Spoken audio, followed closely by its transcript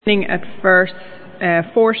At verse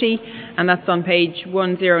 40, and that's on page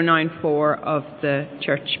 1094 of the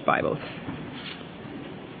Church Bibles.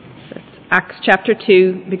 That's Acts chapter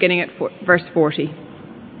 2, beginning at verse 40.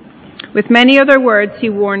 With many other words he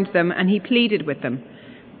warned them, and he pleaded with them,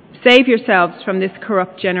 "Save yourselves from this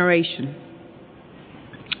corrupt generation."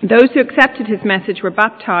 Those who accepted his message were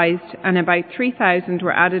baptized, and about 3,000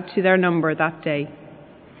 were added to their number that day.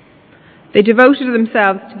 They devoted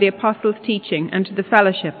themselves to the apostles' teaching and to the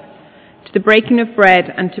fellowship, to the breaking of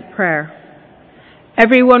bread and to prayer.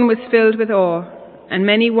 Everyone was filled with awe, and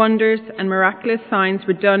many wonders and miraculous signs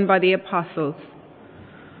were done by the apostles.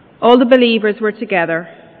 All the believers were together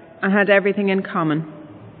and had everything in common.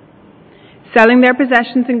 Selling their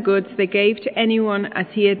possessions and goods, they gave to anyone as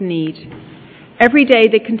he had need. Every day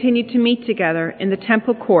they continued to meet together in the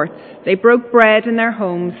temple courts. They broke bread in their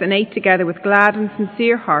homes and ate together with glad and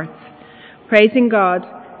sincere hearts, praising God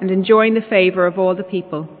and enjoying the favor of all the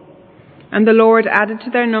people. And the Lord added to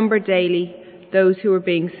their number daily those who were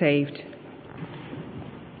being saved.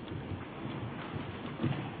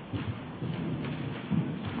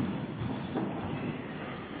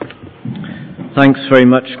 Thanks very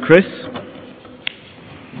much, Chris.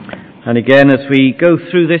 And again, as we go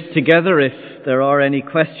through this together, if there are any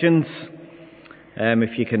questions,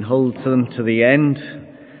 if you can hold them to the end,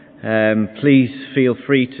 please feel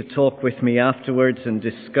free to talk with me afterwards and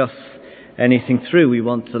discuss anything through. We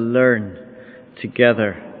want to learn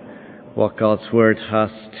together what God's Word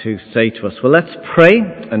has to say to us. Well, let's pray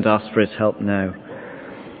and ask for His help now.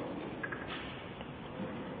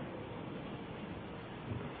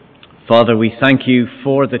 Father, we thank you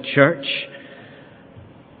for the church.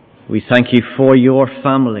 We thank you for your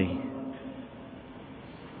family.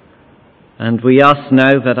 And we ask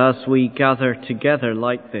now that as we gather together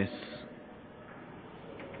like this,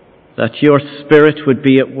 that your Spirit would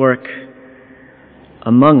be at work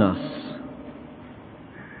among us,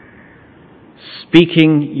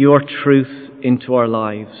 speaking your truth into our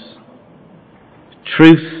lives,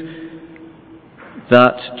 truth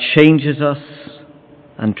that changes us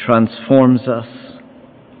and transforms us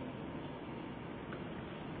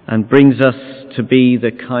and brings us to be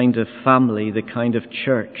the kind of family, the kind of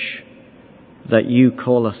church that you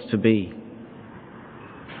call us to be.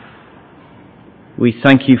 We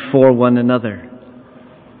thank you for one another,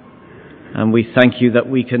 and we thank you that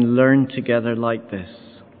we can learn together like this.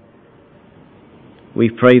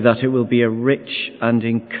 We pray that it will be a rich and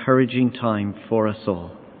encouraging time for us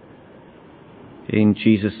all. In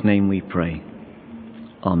Jesus' name we pray.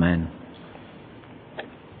 Amen.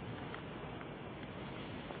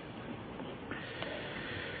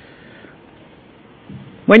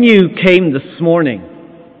 When you came this morning,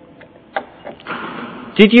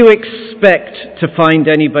 did you expect to find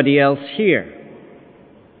anybody else here?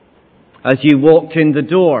 As you walked in the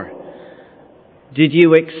door, did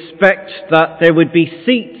you expect that there would be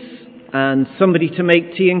seats and somebody to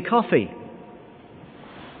make tea and coffee?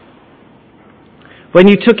 When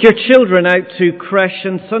you took your children out to creche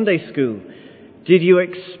and Sunday school, did you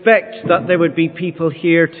expect that there would be people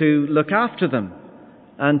here to look after them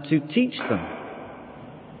and to teach them?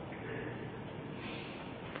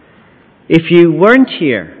 If you weren't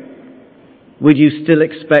here, would you still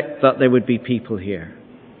expect that there would be people here?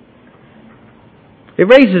 It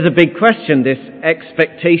raises a big question, this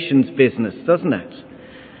expectations business, doesn't it?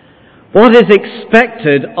 What is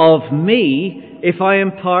expected of me if I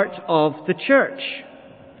am part of the church?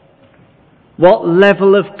 What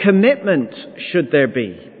level of commitment should there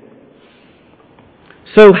be?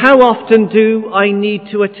 So how often do I need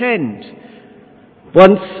to attend?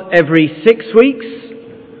 Once every 6 weeks?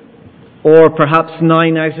 Or perhaps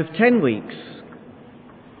 9 out of 10 weeks?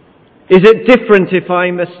 Is it different if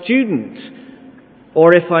I'm a student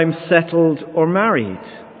or if I'm settled or married?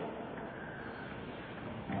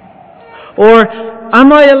 Or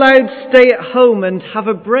am I allowed to stay at home and have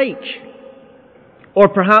a break? Or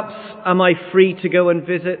perhaps am I free to go and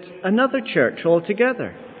visit another church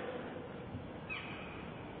altogether?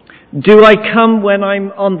 Do I come when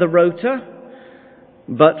I'm on the rota,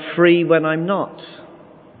 but free when I'm not?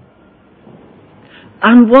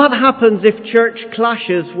 And what happens if church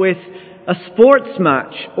clashes with a sports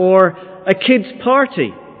match or a kids'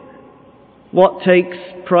 party? What takes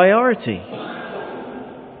priority?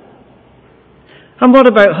 And what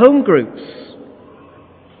about home groups?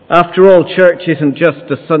 After all, church isn't just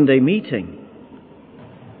a Sunday meeting.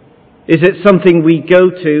 Is it something we go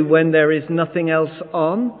to when there is nothing else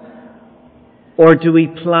on? Or do we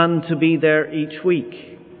plan to be there each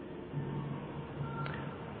week?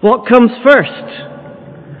 What comes first?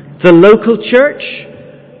 The local church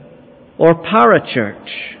or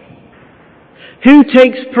parachurch? Who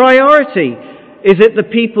takes priority? Is it the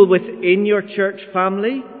people within your church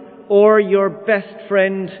family or your best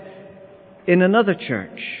friend in another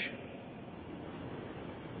church?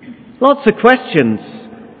 Lots of questions,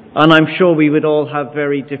 and I'm sure we would all have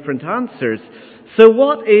very different answers. So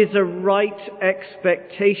what is a right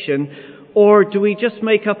expectation, or do we just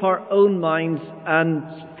make up our own minds and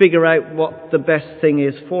figure out what the best thing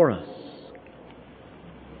is for us?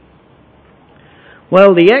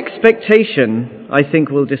 Well, the expectation, I think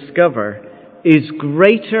we'll discover, is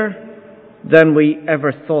greater than we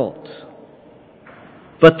ever thought.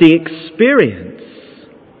 But the experience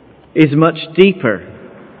is much deeper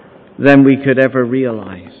than we could ever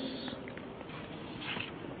realize.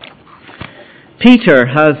 Peter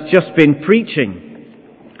has just been preaching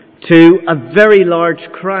to a very large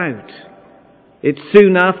crowd. It's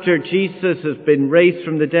soon after Jesus has been raised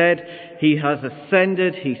from the dead. He has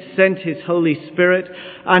ascended, He sent His Holy Spirit,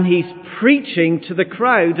 and He's preaching to the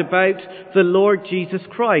crowd about the Lord Jesus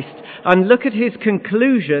Christ. And look at His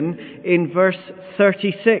conclusion in verse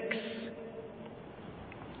 36.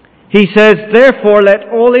 He says, "Therefore let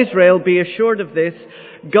all Israel be assured of this,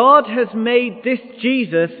 God has made this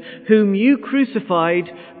Jesus, whom you crucified,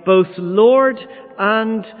 both Lord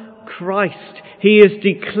and Christ." He is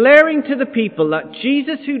declaring to the people that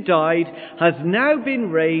Jesus who died has now been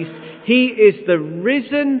raised. He is the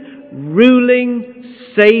risen, ruling,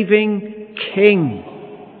 saving King.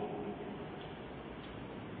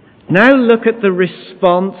 Now look at the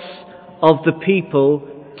response of the people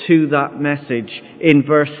to that message in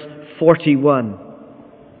verse 41.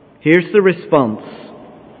 Here's the response.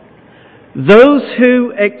 Those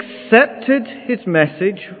who accepted his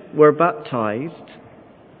message were baptized,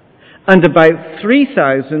 and about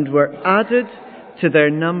 3,000 were added to their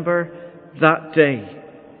number that day.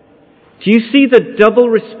 Do you see the double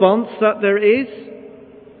response that there is?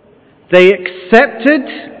 They accepted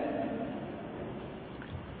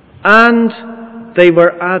and they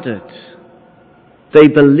were added. They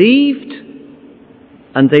believed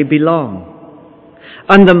and they belong.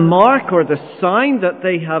 And the mark or the sign that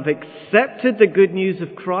they have accepted the good news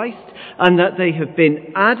of Christ and that they have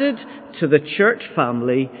been added to the church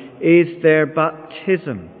family is their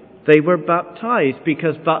baptism. They were baptized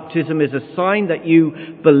because baptism is a sign that you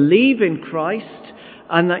believe in Christ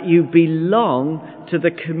and that you belong to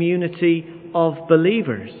the community of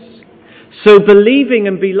believers. So believing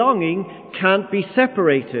and belonging can't be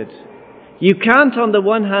separated. You can't on the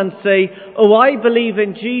one hand say, "Oh, I believe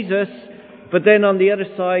in Jesus," but then on the other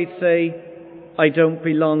side say, "I don't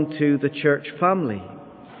belong to the church family."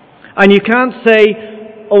 And you can't say,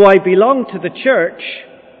 "Oh, I belong to the church,"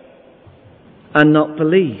 and not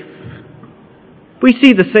believe. We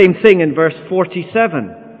see the same thing in verse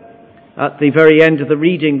 47. At the very end of the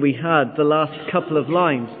reading we had, the last couple of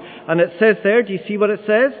lines. And it says there, do you see what it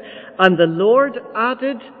says? "And the Lord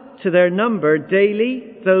added to their number daily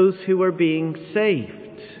those who were being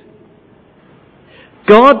saved."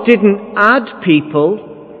 God didn't add people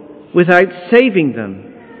without saving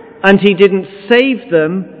them. And He didn't save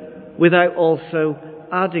them without also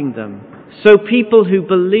adding them. So people who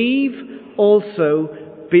believe also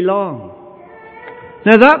belong.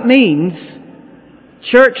 Now that means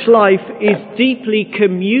church life is deeply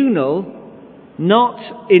communal,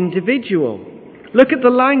 not individual. Look at the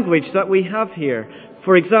language that we have here.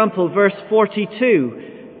 For example, verse 42.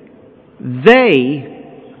 They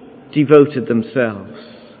devoted themselves.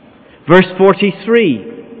 Verse 43.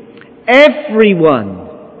 Everyone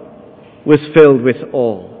was filled with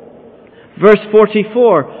awe. Verse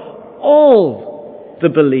 44. All the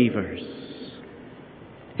believers.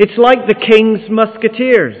 It's like the King's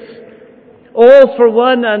Musketeers. All for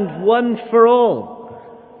one and one for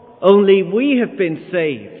all. Only we have been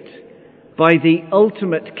saved by the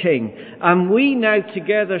ultimate King. And we now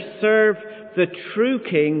together serve the true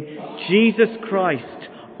King, Jesus Christ.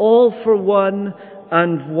 All for one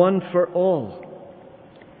and one for all.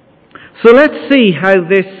 So let's see how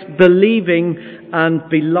this believing and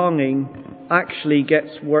belonging actually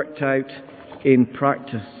gets worked out in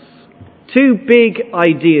practice. Two big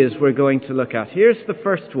ideas we're going to look at. Here's the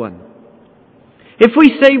first one. If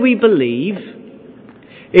we say we believe,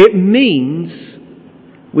 it means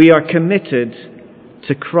we are committed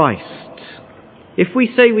to Christ. If we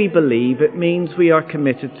say we believe, it means we are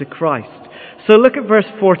committed to Christ. So look at verse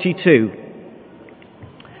 42.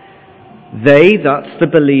 They, that's the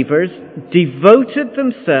believers, devoted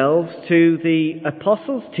themselves to the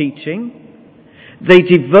apostles' teaching. They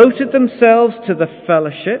devoted themselves to the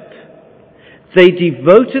fellowship. They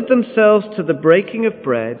devoted themselves to the breaking of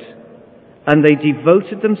bread. And they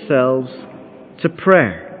devoted themselves to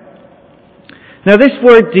prayer. Now this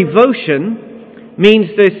word devotion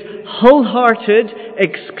means this wholehearted,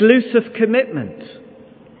 exclusive commitment.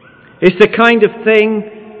 It's the kind of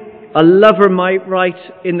thing a lover might write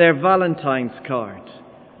in their Valentine's card.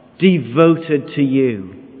 Devoted to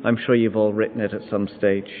you. I'm sure you've all written it at some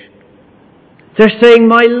stage. They're saying,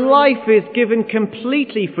 my life is given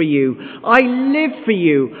completely for you. I live for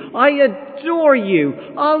you. I adore you.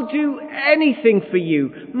 I'll do anything for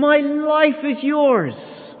you. My life is yours.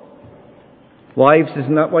 Wives,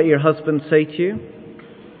 isn't that what your husbands say to you?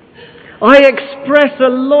 I express a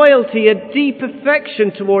loyalty, a deep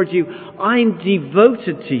affection towards you. I'm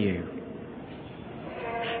devoted to you.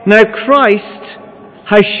 Now, Christ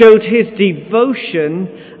has showed his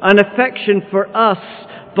devotion and affection for us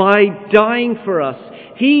by dying for us.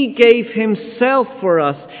 He gave himself for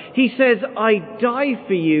us. He says, I die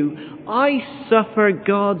for you. I suffer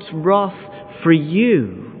God's wrath for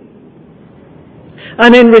you.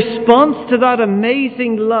 And in response to that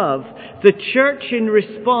amazing love, the church in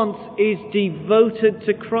response is devoted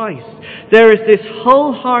to Christ. There is this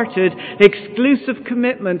wholehearted, exclusive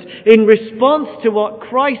commitment. In response to what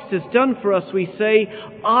Christ has done for us, we say,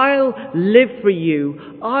 I'll live for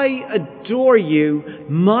you. I adore you.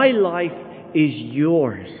 My life is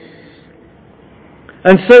yours.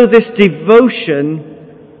 And so this devotion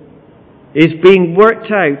is being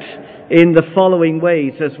worked out in the following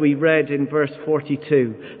ways, as we read in verse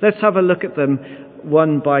 42. Let's have a look at them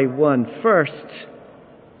one by one. First,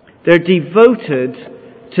 they're devoted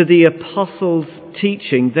to the apostles'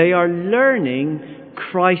 teaching. They are learning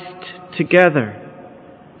Christ together.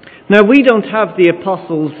 Now, we don't have the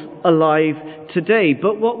apostles alive today,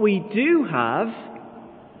 but what we do have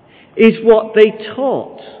is what they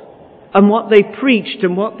taught, and what they preached,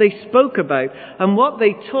 and what they spoke about. And what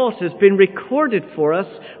they taught has been recorded for us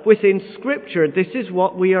within Scripture. This is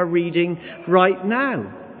what we are reading right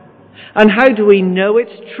now. And how do we know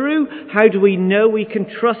it's true? How do we know we can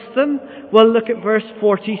trust them? Well, look at verse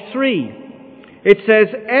 43. It says,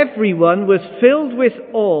 everyone was filled with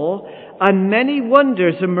awe, and many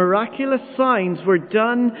wonders and miraculous signs were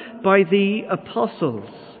done by the apostles.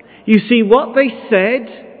 You see, what they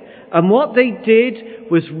said and what they did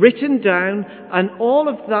was written down, and all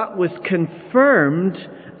of that was confirmed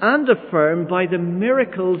and affirmed by the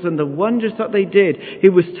miracles and the wonders that they did. It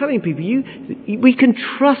was telling people, we can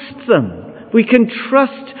trust them. We can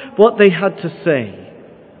trust what they had to say.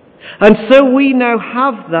 And so we now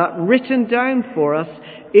have that written down for us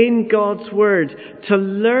in God's Word, to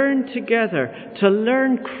learn together, to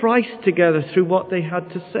learn Christ together through what they had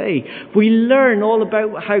to say. We learn all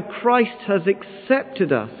about how Christ has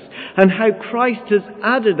accepted us and how Christ has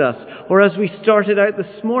added us, or as we started out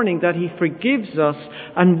this morning, that he forgives us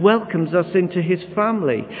and welcomes us into his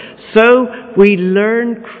family. So we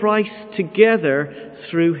learn Christ together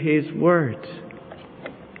through his Word.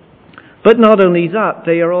 But not only that,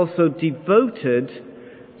 they are also devoted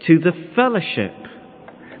to the fellowship.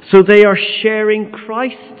 So they are sharing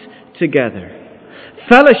Christ together.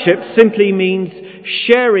 Fellowship simply means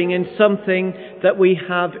sharing in something that we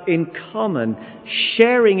have in common.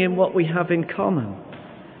 Sharing in what we have in common.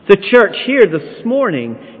 The church here this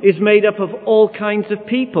morning is made up of all kinds of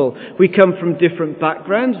people. We come from different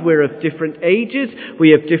backgrounds. We're of different ages. We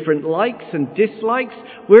have different likes and dislikes.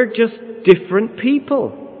 We're just different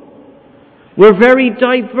people. We're very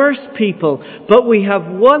diverse people, but we have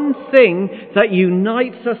one thing that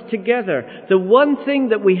unites us together. The one thing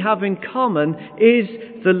that we have in common is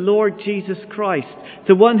the Lord Jesus Christ,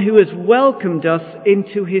 the one who has welcomed us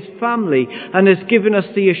into his family and has given us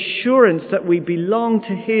the assurance that we belong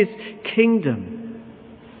to his kingdom.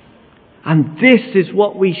 And this is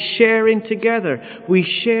what we share in together. We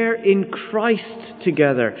share in Christ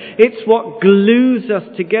together. It's what glues us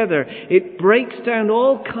together. It breaks down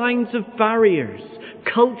all kinds of barriers,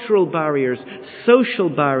 cultural barriers, social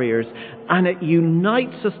barriers, and it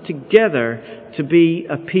unites us together to be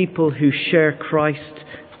a people who share Christ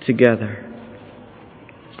together.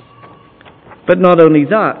 But not only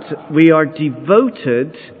that, we are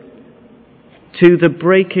devoted to the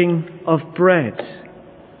breaking of bread.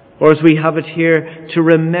 Or as we have it here, to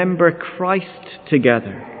remember Christ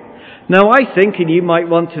together. Now I think, and you might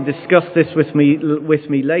want to discuss this with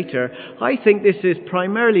me later, I think this is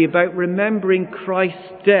primarily about remembering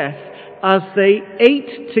Christ's death as they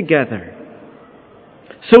ate together.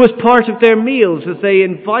 So as part of their meals, as they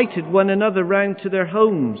invited one another round to their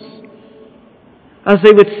homes, as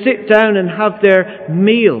they would sit down and have their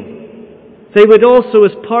meal, they would also,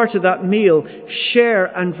 as part of that meal, share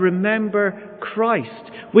and remember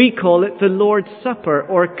Christ. We call it the Lord's Supper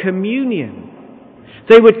or communion.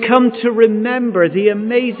 They would come to remember the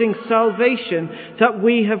amazing salvation that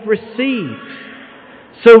we have received.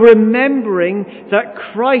 So remembering that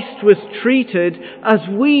Christ was treated as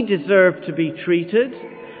we deserve to be treated,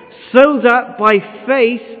 so that by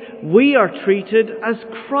faith we are treated as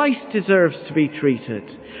Christ deserves to be treated.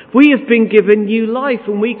 We have been given new life,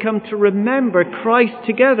 and we come to remember Christ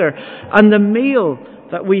together. And the meal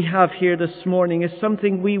that we have here this morning is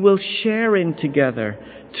something we will share in together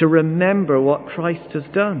to remember what Christ has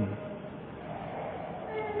done.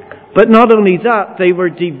 But not only that, they were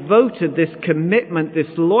devoted, this commitment, this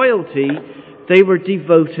loyalty, they were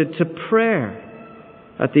devoted to prayer.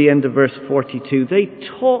 At the end of verse 42, they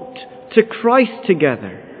talked to Christ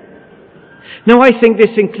together. Now, I think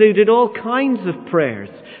this included all kinds of prayers.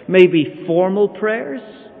 Maybe formal prayers,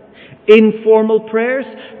 informal prayers,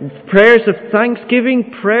 prayers of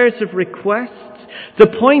thanksgiving, prayers of requests. The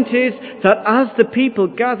point is that as the people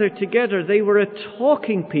gathered together, they were a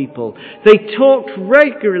talking people. They talked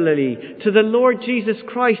regularly to the Lord Jesus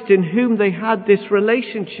Christ, in whom they had this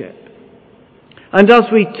relationship. And as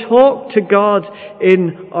we talk to God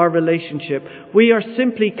in our relationship, we are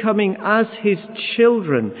simply coming as His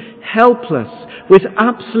children, helpless, with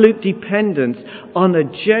absolute dependence on a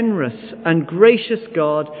generous and gracious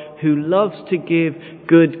God who loves to give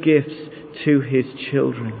good gifts to His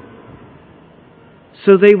children.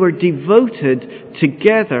 So they were devoted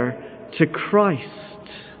together to Christ.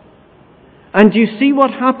 And do you see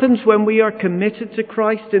what happens when we are committed to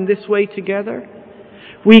Christ in this way together?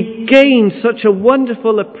 We gain such a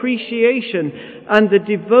wonderful appreciation and the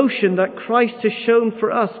devotion that Christ has shown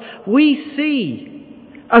for us. We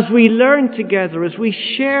see, as we learn together, as we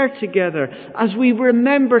share together, as we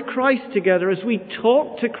remember Christ together, as we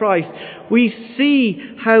talk to Christ, we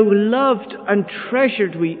see how loved and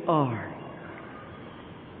treasured we are.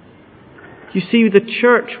 You see, the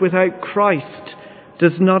church without Christ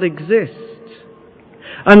does not exist.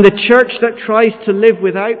 And the church that tries to live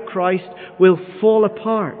without Christ will fall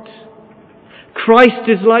apart. Christ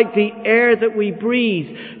is like the air that we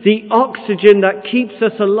breathe, the oxygen that keeps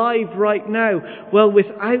us alive right now. Well,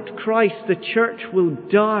 without Christ, the church will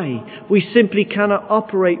die. We simply cannot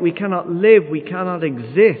operate, we cannot live, we cannot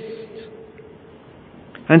exist.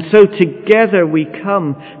 And so together we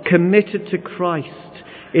come committed to Christ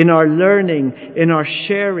in our learning, in our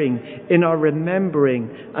sharing, in our remembering,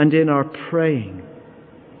 and in our praying.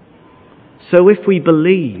 So if we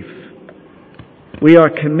believe, we are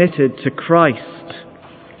committed to Christ,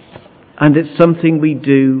 and it's something we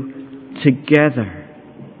do together.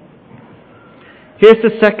 Here's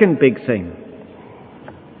the second big thing.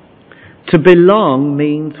 To belong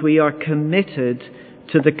means we are committed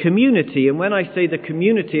to the community. And when I say the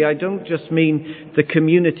community, I don't just mean the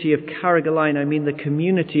community of Carrigaline, I mean the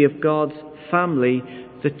community of God's family,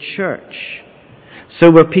 the church.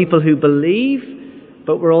 So we're people who believe,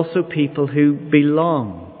 but we're also people who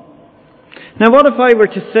belong. Now, what if I were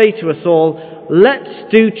to say to us all,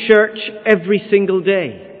 let's do church every single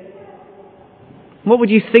day? What would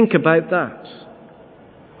you think about that?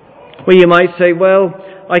 Well, you might say, well,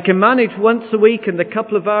 I can manage once a week and a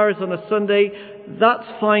couple of hours on a Sunday. That's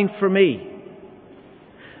fine for me.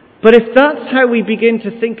 But if that's how we begin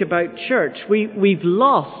to think about church, we've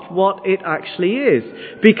lost what it actually is.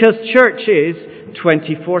 Because church is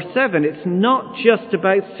 24/7. It's not just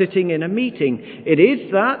about sitting in a meeting. It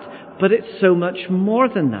is that, but it's so much more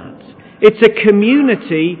than that. It's a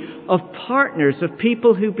community of partners, of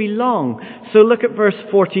people who belong. So look at verse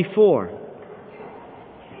 44.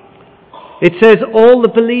 It says all the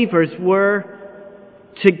believers were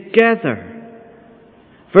together.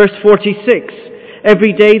 Verse 46,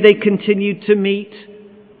 every day they continued to meet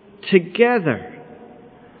together.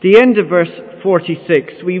 The end of verse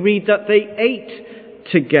 46, we read that they ate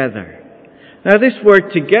together. Now this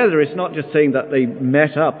word together is not just saying that they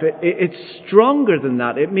met up. It's stronger than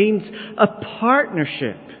that. It means a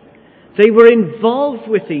partnership. They were involved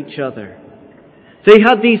with each other. They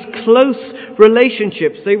had these close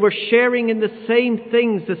relationships. They were sharing in the same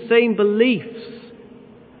things, the same beliefs.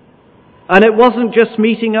 And it wasn't just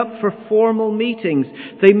meeting up for formal meetings.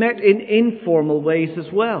 They met in informal ways as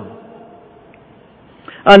well.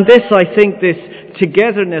 And this, I think, this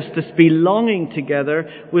togetherness, this belonging together,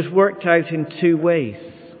 was worked out in two ways.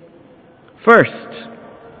 First,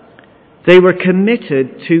 they were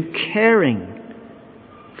committed to caring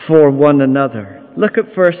for one another. Look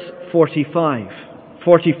at verse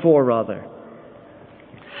 44 rather.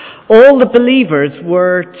 All the believers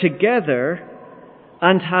were together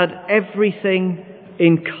and had everything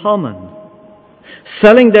in common.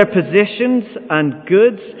 Selling their possessions and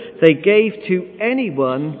goods, they gave to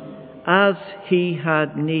anyone as he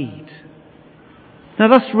had need. Now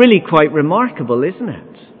that's really quite remarkable, isn't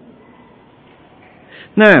it?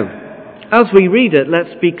 Now, as we read it,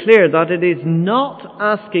 let's be clear that it is not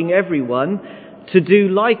asking everyone to do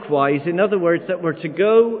likewise. In other words, that we're to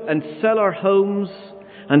go and sell our homes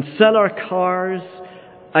and sell our cars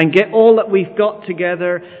and get all that we've got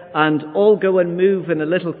together and all go and move in a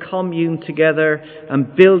little commune together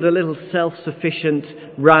and build a little self-sufficient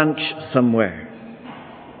ranch somewhere,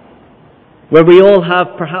 where we all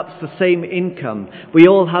have perhaps the same income, we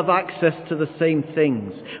all have access to the same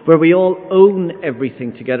things, where we all own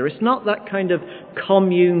everything together. It's not that kind of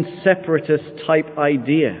commune, separatist type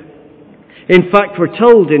idea. In fact, we're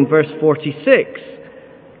told in verse 46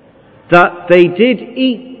 that they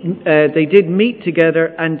did meet together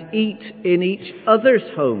and eat in each other's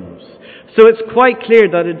homes. So it's quite clear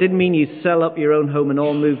that it didn't mean you sell up your own home and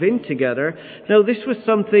all move in together. No, this was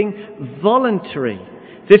something voluntary.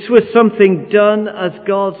 This was something done as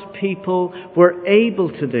God's people were able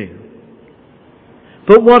to do.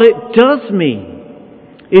 But what it does mean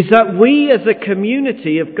is that we as a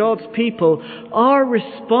community of God's people are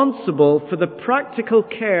responsible for the practical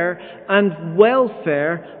care and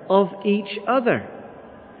welfare of each other.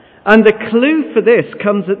 And the clue for this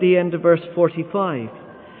comes at the end of verse 45.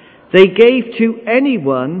 They gave to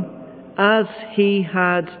anyone as he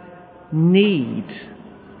had need.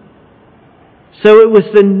 So it was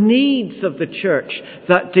the needs of the church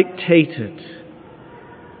that dictated.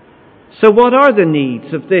 So what are the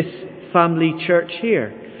needs of this family church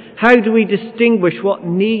here? How do we distinguish what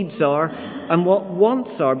needs are and what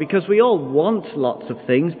wants are? Because we all want lots of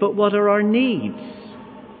things, but what are our needs?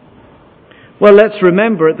 Well, let's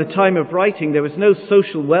remember at the time of writing there was no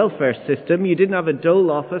social welfare system. You didn't have a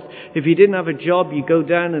dole office. If you didn't have a job, you go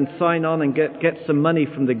down and sign on and get some money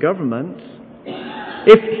from the government.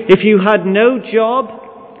 If you had no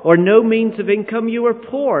job or no means of income, you were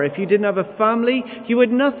poor. If you didn't have a family, you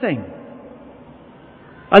had nothing.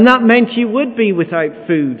 And that meant you would be without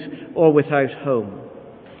food or without home.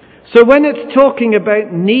 So when it's talking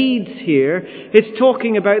about needs here, it's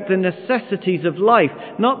talking about the necessities of life,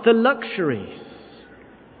 not the luxuries.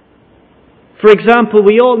 For example,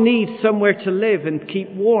 we all need somewhere to live and keep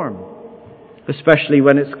warm, especially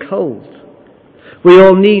when it's cold. We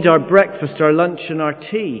all need our breakfast, our lunch and our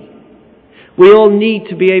tea. We all need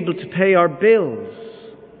to be able to pay our bills,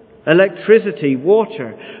 electricity,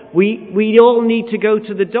 water. We all need to go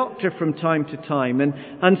to the doctor from time to time,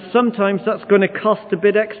 and sometimes that's going to cost a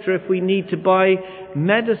bit extra if we need to buy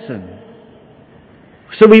medicine.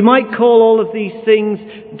 So we might call all of these things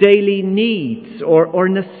daily needs or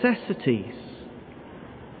necessities.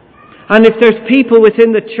 And if there's people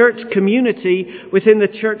within the church community, within the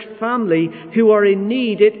church family who are in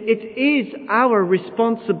need, it is our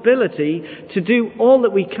responsibility to do all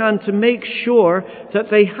that we can to make sure that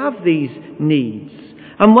they have these needs.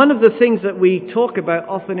 And one of the things that we talk about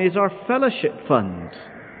often is our fellowship fund,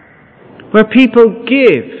 where people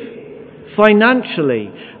give financially,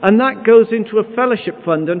 and that goes into a fellowship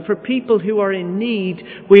fund. And for people who are in need,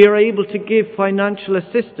 we are able to give financial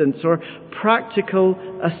assistance or practical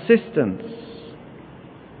assistance.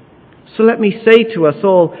 So let me say to us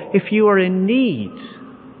all, if you are in need,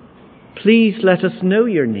 please let us know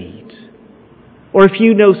your need. Or if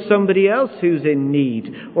you know somebody else who's in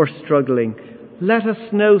need or struggling, let us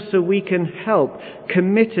know so we can help,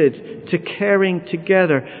 committed to caring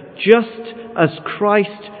together, just as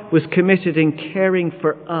Christ was committed in caring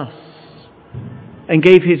for us and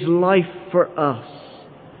gave his life for us.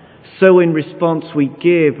 So in response we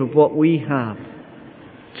give of what we have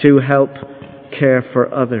to help care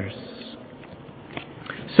for others.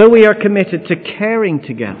 So we are committed to caring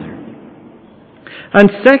together. And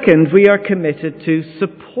second, we are committed to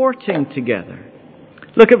supporting together.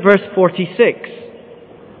 Look at verse 46.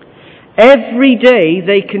 Every day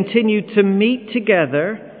they continued to meet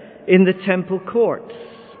together in the temple courts.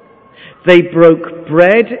 They broke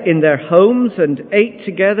bread in their homes and ate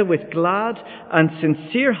together with glad and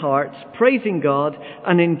sincere hearts, praising God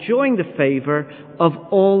and enjoying the favor of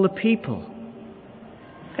all the people.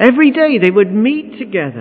 Every day they would meet together.